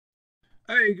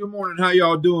Hey, good morning. How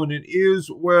y'all doing? It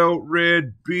is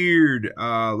Red Beard.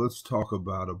 Let's talk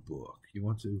about a book. You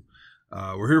want to?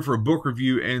 We're here for a book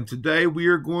review, and today we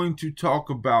are going to talk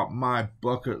about my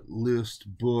bucket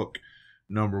list book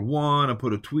number one. I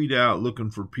put a tweet out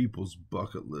looking for people's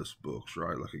bucket list books,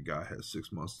 right? Like a guy has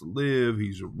 6 months to live.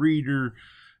 He's a reader.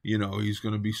 He's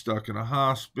going to be stuck in a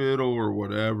hospital or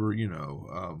whatever.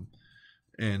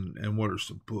 And what are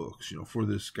some books, for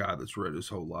this guy that's read his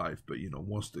whole life, but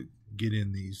wants to get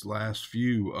in these last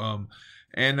few.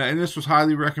 And this was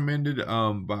highly recommended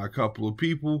by a couple of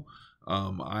people.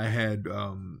 I had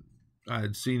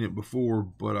seen it before,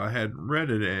 but I hadn't read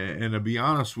it. And to be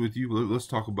honest with you, let's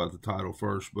talk about the title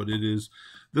first. But it is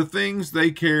The Things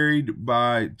They Carried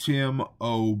by Tim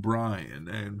O'Brien.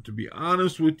 And to be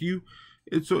honest with you,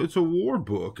 it's a war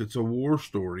book. It's a war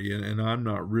story, and I'm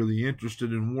not really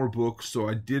interested in war books, so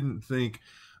I didn't think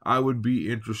I would be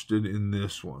interested in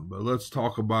this one. But let's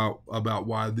talk about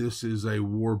why this is a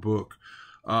war book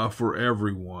for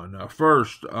everyone.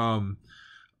 First,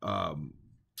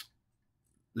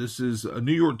 this is a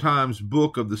New York Times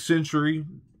Book of the Century,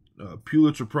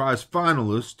 Pulitzer Prize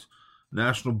finalist,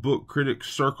 National Book Critics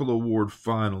Circle Award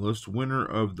finalist, winner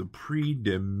of the Prix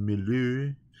de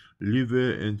Milieu.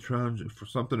 For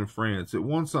something in France. It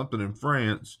won something in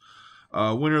France.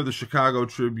 Winner of the Chicago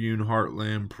Tribune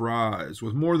Heartland Prize.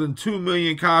 With more than 2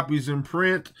 million copies in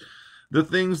print, The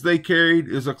Things They Carried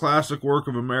is a classic work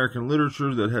of American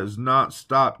literature that has not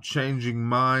stopped changing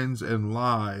minds and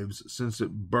lives since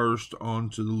it burst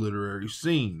onto the literary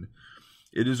scene.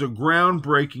 It is a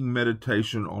groundbreaking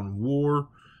meditation on war,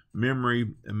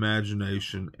 memory,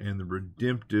 imagination, and the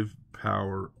redemptive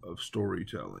power of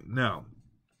storytelling. Now,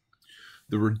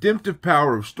 the redemptive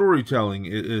power of storytelling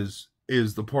is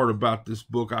the part about this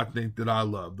book I think that I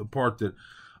love, the part that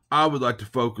I would like to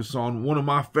focus on. One of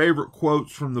my favorite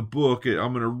quotes from the book,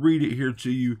 I'm going to read it here to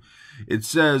you. It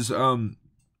says,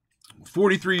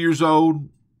 43 years old,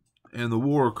 and the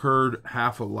war occurred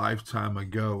half a lifetime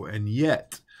ago, and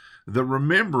yet the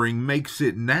remembering makes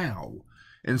it now.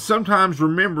 And sometimes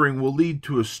remembering will lead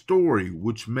to a story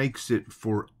which makes it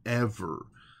forever.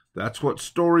 That's what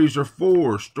stories are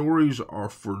for. Stories are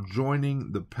for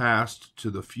joining the past to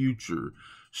the future.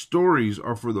 Stories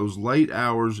are for those late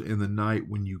hours in the night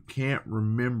when you can't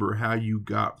remember how you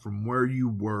got from where you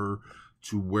were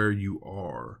to where you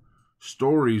are.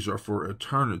 Stories are for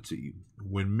eternity,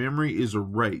 when memory is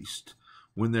erased,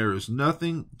 when there is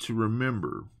nothing to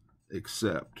remember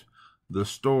except the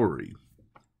story.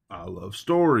 I love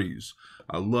stories.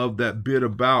 I love that bit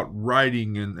about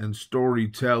writing and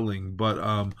storytelling. But,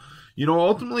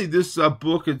 ultimately this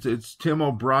book, it's Tim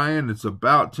O'Brien. It's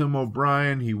about Tim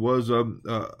O'Brien. He was in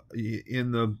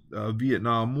the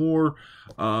Vietnam War.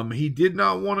 He did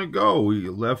not want to go. He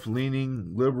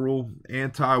left-leaning, liberal,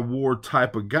 anti-war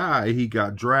type of guy. He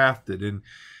got drafted,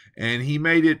 and he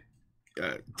made it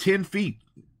 10 feet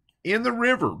in the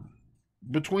river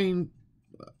between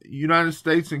United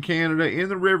States and Canada, in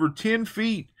the river, 10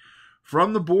 feet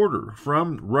from the border,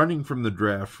 from running from the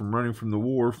draft, from running from the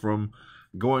war, from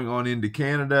going on into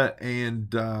Canada,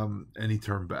 and he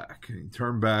turned back. And he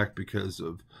turned back because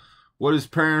of what his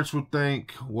parents would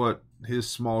think, what his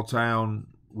small town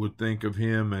would think of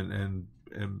him, and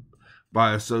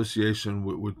by association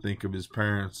would think of his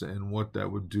parents and what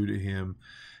that would do to him.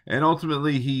 And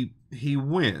ultimately he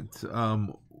went.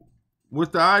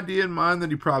 With the idea in mind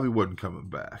that he probably wasn't coming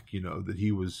back, that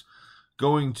he was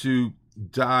going to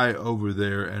die over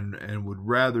there and would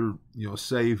rather,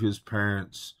 save his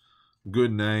parents'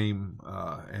 good name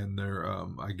and their,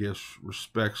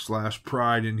 respect /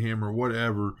 pride in him or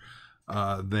whatever,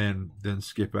 than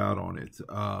skip out on it.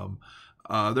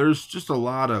 There's just a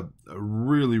lot of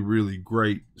really, really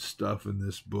great stuff in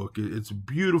this book. It's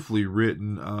beautifully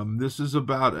written. This is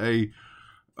about a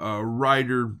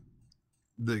writer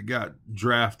that got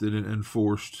drafted and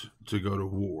forced to go to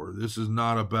war. This is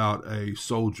not about a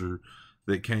soldier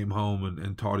that came home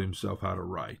and taught himself how to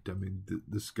write. I mean,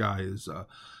 this guy is a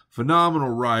phenomenal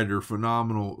writer,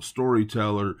 phenomenal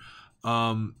storyteller.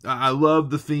 I love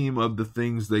the theme of The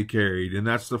Things They Carried, and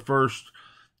that's the first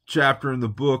chapter in the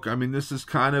book. I mean, this is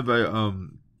kind of a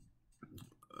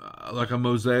like a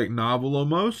mosaic novel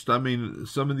almost. I mean,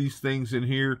 some of these things in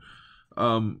here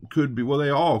could be, well, they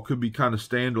all could be kind of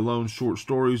standalone short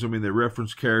stories. I mean, they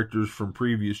reference characters from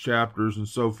previous chapters and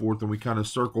so forth, and we kind of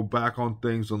circle back on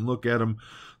things and look at them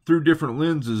through different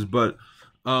lenses. But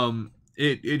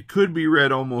it could be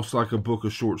read almost like a book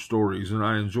of short stories, and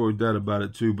I enjoyed that about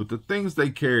it too. But The Things They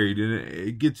Carried, and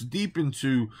it gets deep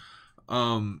into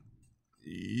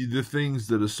the things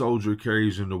that a soldier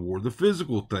carries into war, the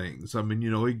physical things. I mean,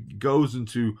 it goes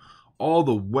into all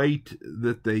the weight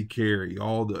that they carry,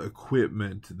 all the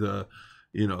equipment, the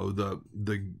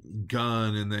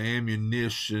gun and the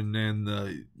ammunition and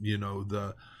the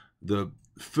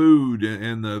food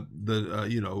and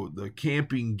the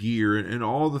camping gear and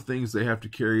all the things they have to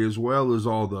carry, as well as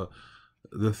all the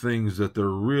things that they're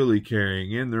really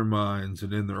carrying in their minds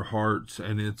and in their hearts.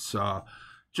 And it's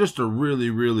just a really,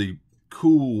 really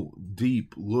cool,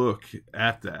 deep look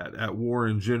at that, at war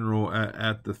in general,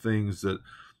 at the things that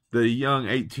the young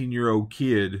 18-year-old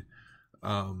kid,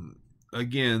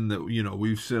 again, that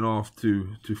we've sent off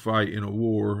to fight in a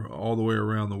war all the way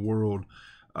around the world,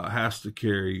 has to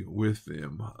carry with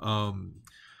them.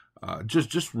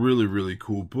 Just really, really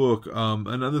cool book.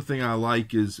 Another thing I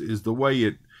like is the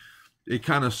way it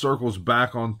kind of circles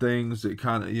back on things. It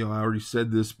kind of, I already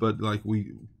said this, but like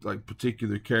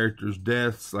particular characters'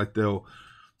 deaths, like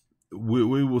we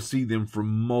will see them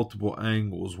from multiple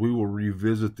angles. We will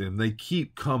revisit them. They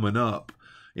keep coming up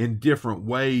in different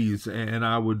ways, and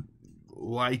I would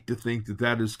like to think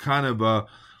that is kind of a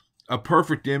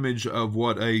perfect image of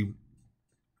what a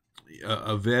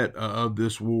vet of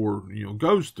this war,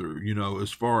 goes through,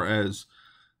 as far as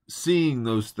seeing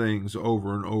those things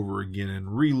over and over again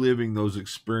and reliving those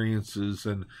experiences.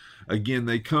 And again,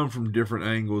 they come from different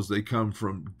angles. They come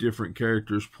from different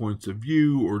characters' points of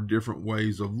view or different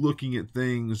ways of looking at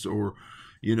things, or,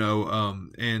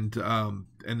 and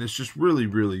it's just really,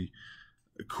 really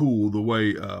cool the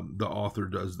way the author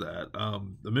does that.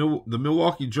 The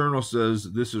Milwaukee Journal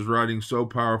says this is writing so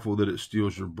powerful that it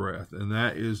steals your breath, and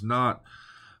that is not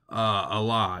a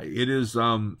lie. It is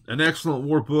an excellent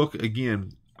war book.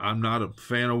 Again, I'm not a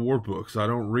fan of war books. I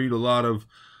don't read a lot of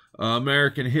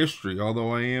American history,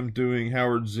 although I am doing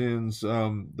Howard Zinn's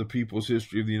The People's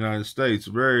History of the United States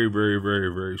very, very,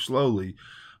 very, very slowly.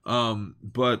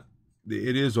 But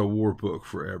it is a war book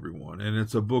for everyone, and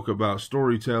it's a book about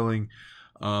storytelling,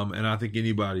 and I think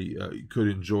anybody could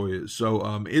enjoy it.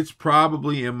 So it's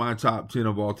probably in my top 10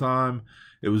 of all time.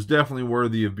 It was definitely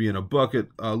worthy of being a bucket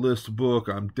list book.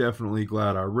 I'm definitely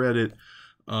glad I read it.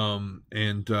 And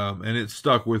it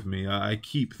stuck with me. I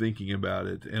keep thinking about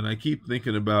it, and I keep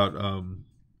thinking about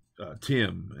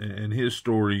Tim and his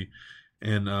story,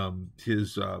 and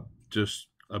his just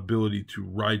ability to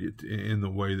write it in the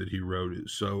way that he wrote it.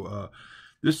 So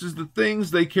this is The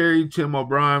Things They Carried, Tim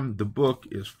O'Brien. The book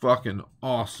is fucking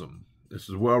awesome. This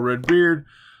is Well Read Beard.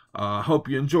 I hope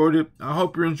you enjoyed it. I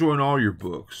hope you're enjoying all your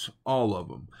books, all of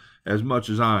them, as much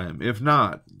as I am. If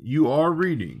not, you are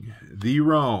reading the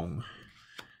wrong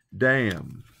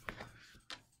damn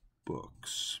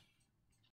books.